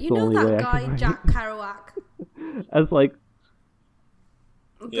that's the only way I can write. You know that guy, Jack Kerouac? I was like...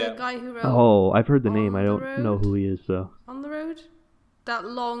 The guy who wrote... Oh, I've heard the name. I don't know who he is, though. On the Road? That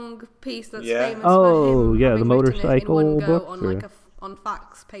long piece that's famous for him the motorcycle book? On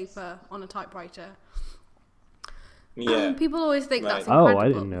fax paper on a typewriter. Yeah. People always think that's incredible. I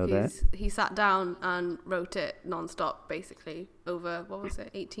didn't know that. He sat down and wrote it non-stop, basically, over,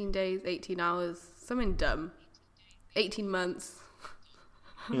 18 days, 18 hours, something dumb. 18 months.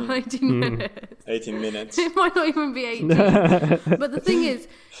 18 minutes. 18 minutes. It might not even be 18. But the thing is,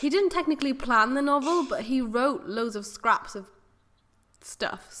 he didn't technically plan the novel, but he wrote loads of scraps of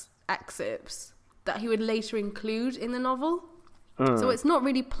stuff, excerpts, that he would later include in the novel. So it's not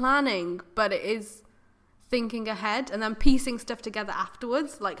really planning, but it is thinking ahead and then piecing stuff together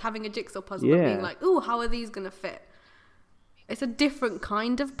afterwards, like having a jigsaw puzzle and being like, ooh, how are these going to fit? It's a different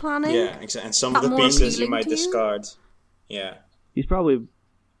kind of planning. Yeah, exactly. And some of the pieces you might discard. Yeah. He's probably...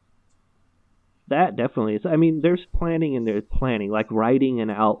 That definitely is. I mean, there's planning and there's planning, like writing an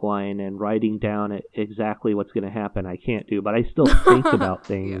outline and writing down exactly what's going to happen. I can't do, but I still think about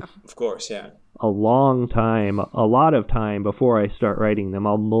things. Yeah. Of course, yeah. A lot of time before I start writing them.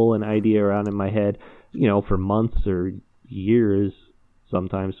 I'll mull an idea around in my head, for months or years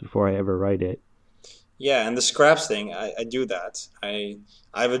sometimes before I ever write it. Yeah, and the scraps thing, I do that. I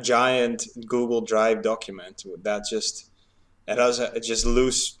have a giant Google Drive document that it has just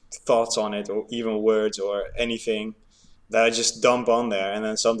loose thoughts on it, or even words or anything that I just dump on there, and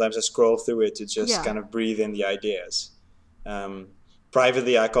then sometimes I scroll through it to just kind of breathe in the ideas.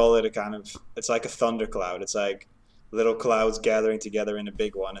 Privately, I call it it's like a thundercloud. It's like little clouds gathering together in a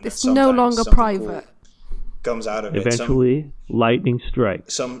big one, and it's no longer private. Cool comes out of Eventually, lightning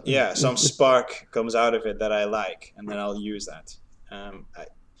strikes. Some spark comes out of it that I like, and then I'll use that.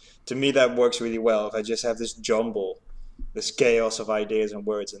 To me, that works really well. If I just have this jumble, this chaos of ideas and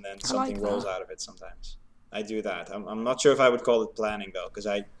words, and then something rolls out of it sometimes. I do that. I'm not sure if I would call it planning, though, because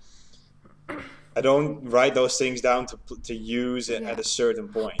I don't write those things down to use it at a certain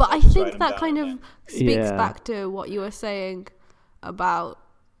point. But I think that kind of speaks back to what you were saying about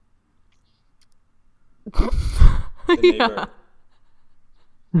the neighbor.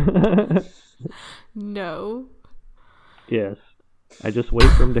 No. Yes. I just wait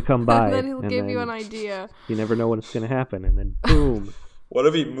for him to come by. And then he'll give you an idea. You never know what's going to happen, and then boom. What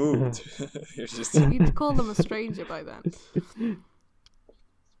if he moved? You'd call them a stranger by then.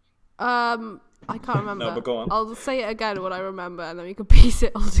 I can't remember. No, but go on. I'll say it again when I remember, and then we can piece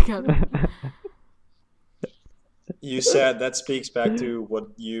it all together. You said that speaks back to what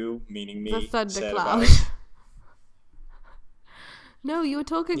you, meaning me, the said thundercloud. about... No, you were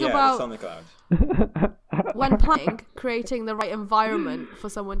talking the about thundercloud. When planning, creating the right environment for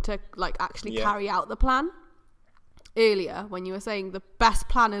someone to actually carry out the plan. Earlier, when you were saying the best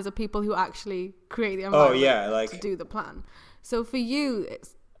planners are people who actually create the environment to do the plan. So for you,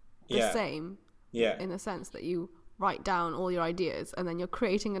 it's the same. Yeah. In the sense that you write down all your ideas, and then you're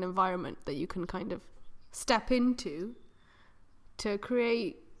creating an environment that you can kind of step into to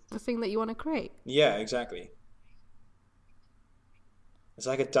create the thing that you want to create. Yeah, exactly. It's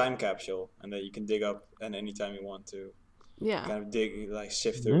like a time capsule, and that you can dig up at any time you want to. Yeah. Kind of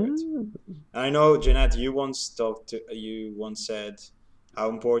sift through it. And I know, Jeanette, you once said how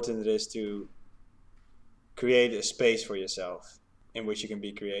important it is to create a space for yourself in which you can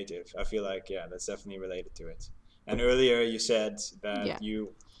be creative. I feel like, that's definitely related to it. And earlier you said that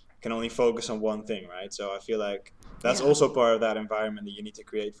you can only focus on one thing, right? So I feel like that's also part of that environment that you need to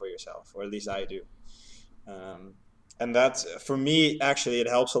create for yourself, or at least I do. And that, for me, actually, it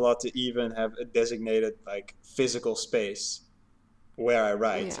helps a lot to even have a designated physical space where I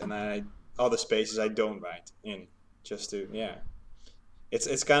write, and other spaces I don't write in, just to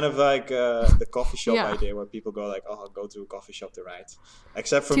It's kind of like the coffee shop idea, where people go I'll go to a coffee shop to write.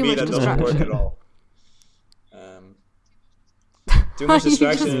 Except for me, that doesn't work at all. Too much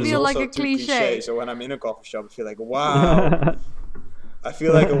distraction is also too cliche. So when I'm in a coffee shop, I feel like, wow. I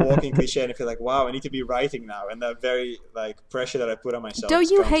feel like a walking cliche, and I feel like, wow, I need to be writing now. And that very pressure that I put on myself. Don't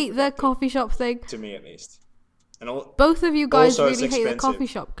you hate the coffee shop thing? To me, at least. And both of you guys really hate the coffee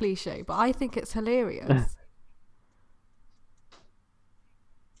shop cliche, but I think it's hilarious.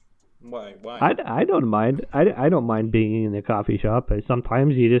 Why? I don't mind. I don't mind being in the coffee shop.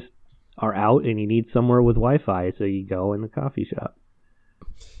 Sometimes you just are out and you need somewhere with Wi-Fi, so you go in the coffee shop.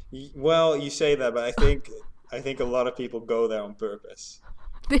 Well, you say that, but I think a lot of people go there on purpose.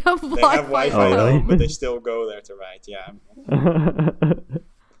 They have Wi-Fi at home, but they still go there to write. Yeah.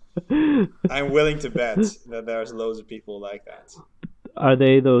 I'm willing to bet that there's loads of people like that. Are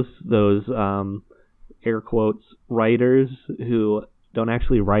they those air quotes writers who don't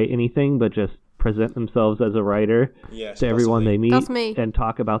actually write anything but just present themselves as a writer to everyone they meet and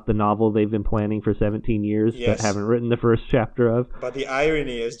talk about the novel they've been planning for 17 years but haven't written the first chapter of? But the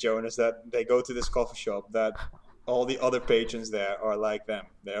irony is, Jonas, that they go to this coffee shop that all the other patrons there are like them.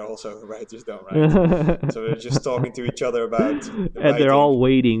 They're also writers, don't write. So they're just talking to each other about and they're all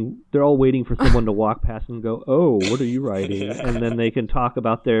waiting for someone to walk past and go, "Oh, what are you writing?" And then they can talk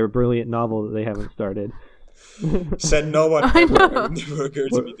about their brilliant novel that they haven't started. Said no one ever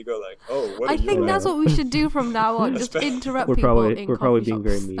occurred to me to go "Oh, what are you think that's what we should do from now on. Just interrupt people in coffee shops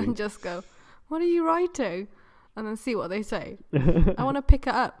very mean. And just go, "What are you writing?" And then see what they say. I want to pick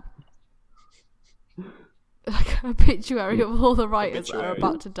it up. Like an obituary of all the writers that are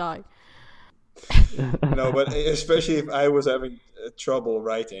about to die. No, but especially if I was having trouble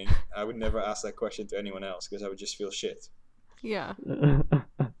writing, I would never ask that question to anyone else, because I would just feel shit. Yeah.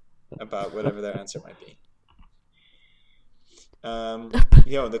 About whatever their answer might be.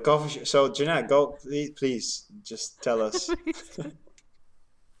 The coffee shop. So, Jeanette, go, please, just tell us.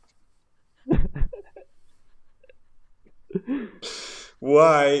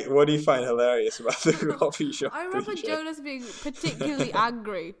 Why? What do you find hilarious about the coffee shop? I remember Jonas being particularly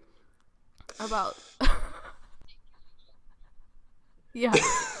angry about. Yeah.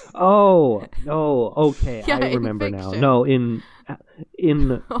 Oh no! Okay, I remember now. No, in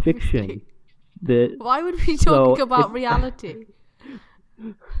fiction. Why would we be talking about reality?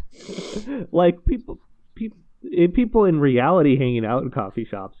 Like people in reality hanging out in coffee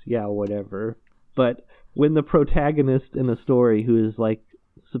shops, yeah, whatever. But when the protagonist in a story who is like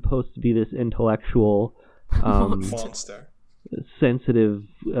supposed to be this intellectual, Monster. sensitive,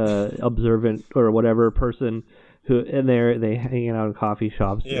 observant or whatever person who they hanging out in coffee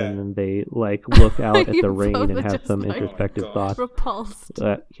shops and then they like look out at the rain and have some introspective thoughts. Repulsed.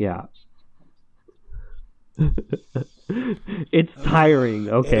 Yeah. It's tiring,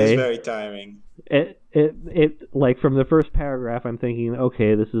 okay? It is very tiring. It like from the first paragraph I'm thinking,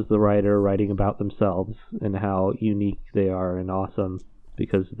 okay, this is the writer writing about themselves and how unique they are and awesome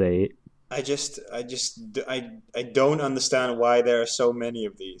because they I don't understand why there are so many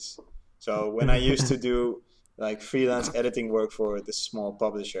of these. So when I used to do like freelance editing work for this small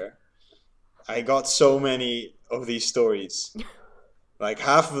publisher, I got so many of these stories. Like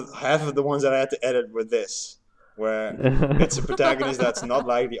half of the ones that I had to edit were this, where it's a protagonist that's not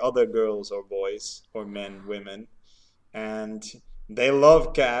like the other girls or boys or men, women, and they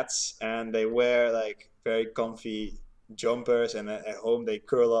love cats and they wear like very comfy jumpers, and at home they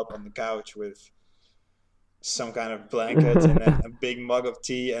curl up on the couch with some kind of blanket and a big mug of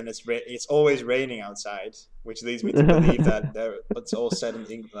tea, and it's always raining outside, which leads me to believe that it's all said in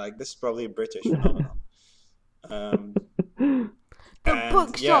English. Like this is probably a British phenomenon. The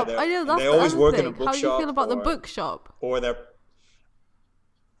bookshop. I know that's they the always other work thing. in a bookshop. How do you feel about the bookshop? Or their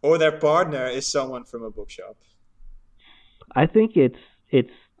partner is someone from a bookshop. I think it's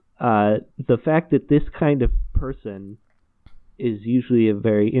the fact that this kind of person is usually a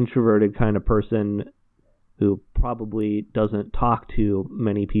very introverted kind of person who probably doesn't talk to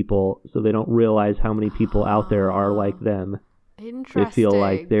many people, so they don't realize how many people out there are like them. Interesting. They feel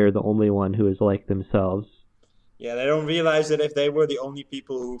like they're the only one who is like themselves. Yeah, they don't realize that if they were the only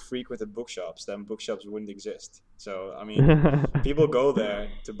people who frequented bookshops, then bookshops wouldn't exist. So, I mean, people go there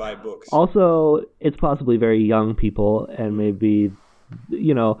to buy books. Also, it's possibly very young people, and maybe,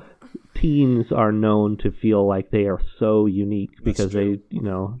 teens are known to feel like they are so unique because they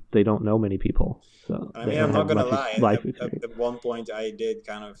don't know many people. So I mean, I'm not gonna lie. At one point, I did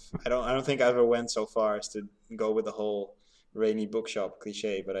kind of. I don't think I ever went so far as to go with the whole rainy bookshop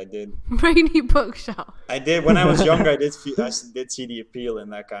cliche, but I did. Rainy bookshop. I did when I was younger. I did see the appeal in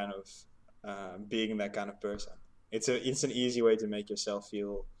that kind of being that kind of person. It's an easy way to make yourself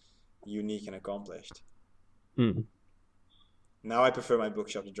feel unique and accomplished. Mm. Now I prefer my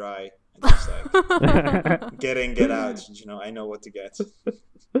bookshops dry and just like get in, get out. I know what to get.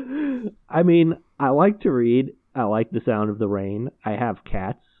 I mean, I like to read. I like the sound of the rain. I have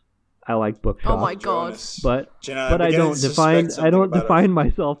cats. I like bookshops. Oh my god! But I don't define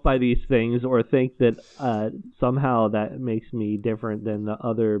myself by these things or think that somehow that makes me different than the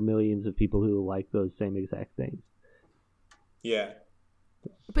other millions of people who like those same exact things. Yeah.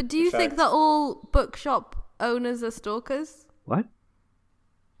 But do you think that all bookshop owners are stalkers? What?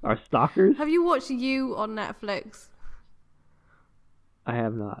 Are stalkers? Have you watched You on Netflix? I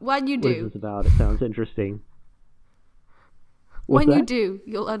have not. When you do. What is this about? It sounds interesting. You do,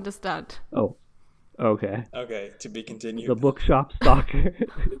 you'll understand. Oh, okay. Okay, to be continued. The bookshop stalker.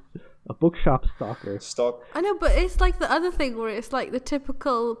 A bookshop stalker. I know, but it's like the other thing where it's like the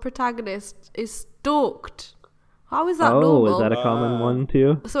typical protagonist is stalked. How is that normal? Oh, is that a common one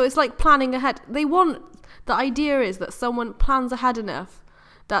too? So it's like planning ahead. The idea is that someone plans ahead enough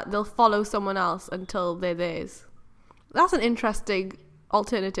that they'll follow someone else until they're theirs. That's an interesting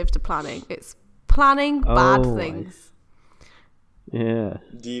alternative to planning. It's planning bad things. Yeah.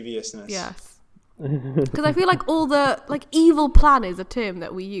 Deviousness. Yes. Because I feel like all the evil plan is a term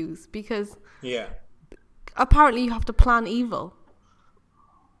that we use because apparently you have to plan evil.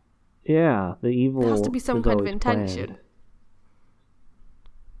 Yeah, the evil. There has to be some kind of intention. Planned.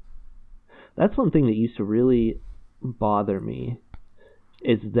 That's one thing that used to really bother me,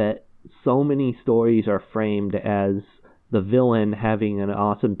 is that so many stories are framed as the villain having an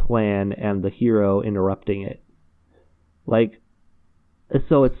awesome plan and the hero interrupting it.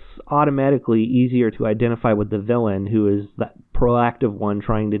 So it's automatically easier to identify with the villain, who is that proactive one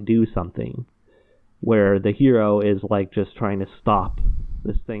trying to do something, where the hero is just trying to stop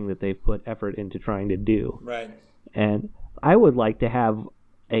this thing that they've put effort into trying to do. Right. And I would like to have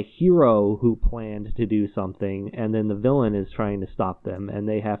a hero who planned to do something, and then the villain is trying to stop them, and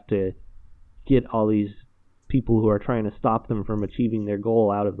they have to get all these people who are trying to stop them from achieving their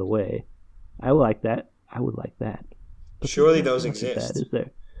goal out of the way. I would like that. But surely those exist. Is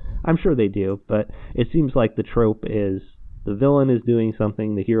there? I'm sure they do, but it seems like the trope is the villain is doing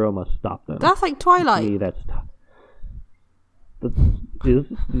something, the hero must stop them. That's like Twilight. To me, that's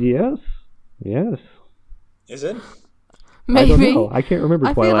yes. Is it? Maybe. I don't know. I can't remember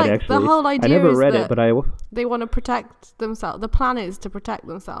I feel Twilight, like actually. the whole idea I never is read that it, but I... they want to protect themselves. The plan is to protect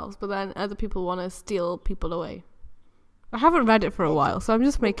themselves, but then other people want to steal people away. I haven't read it for a while, so I'm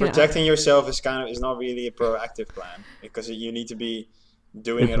just making Protecting yourself is not really a proactive plan, because you need to be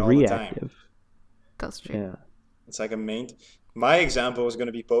doing It's it all reactive. the time. That's true. Yeah. It's like my example was going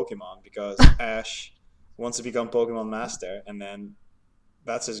to be Pokemon, because Ash wants to become Pokemon Master, and then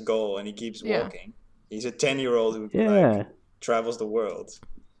that's his goal, and he keeps walking. He's a 10-year-old who travels the world.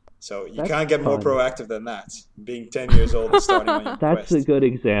 So you can't get more proactive than that. Being 10 years old and starting on your That's quest. a good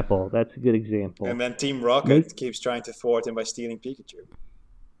example. And then Team Rocket keeps trying to thwart him by stealing Pikachu.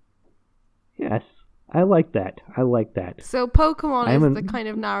 Yes, I like that. So Pokemon is the kind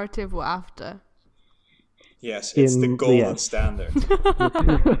of narrative we're after. Yes, it's the golden standard.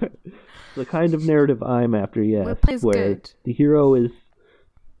 The kind of narrative I'm after, yes.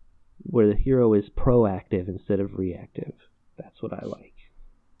 Where the hero is proactive instead of reactive. That's what I like.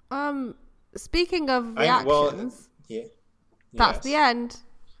 Speaking of reactions, that's the end.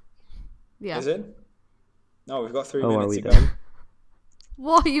 Yeah. Is it? No, we've got 3 are minutes we to go. done?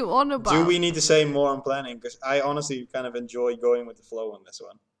 What are you on about? Do we need to say more on planning? Because I honestly kind of enjoy going with the flow on this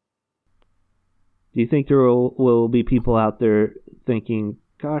one. Do you think there will be people out there thinking,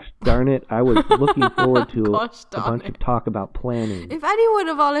 gosh darn it, I was looking forward to a bunch of talk about planning. If any one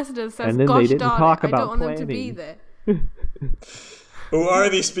of our listeners says, gosh darn it, I don't want them to be there. Who are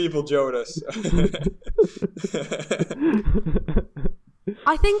these people, Jonas?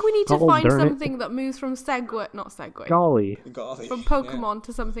 I think we need to find something that moves from Golly. From Pokemon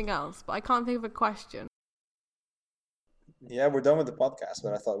to something else, but I can't think of a question. Yeah, we're done with the podcast,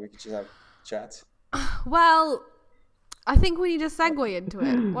 but I thought we could just have a chat. Well, I think we need to segue into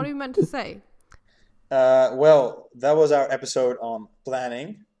it. What are we meant to say? Well, that was our episode on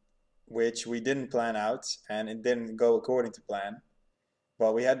planning, which we didn't plan out, and it didn't go according to plan.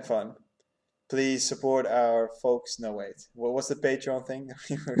 But we had fun. Please support our folks. No, wait. What's the Patreon thing?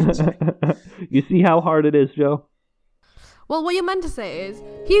 You see how hard it is, Joe? Well, what you're meant to say is,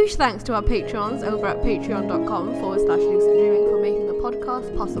 huge thanks to our patrons over at patreon.com/lucid dreaming for making the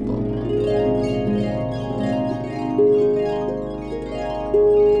podcast possible.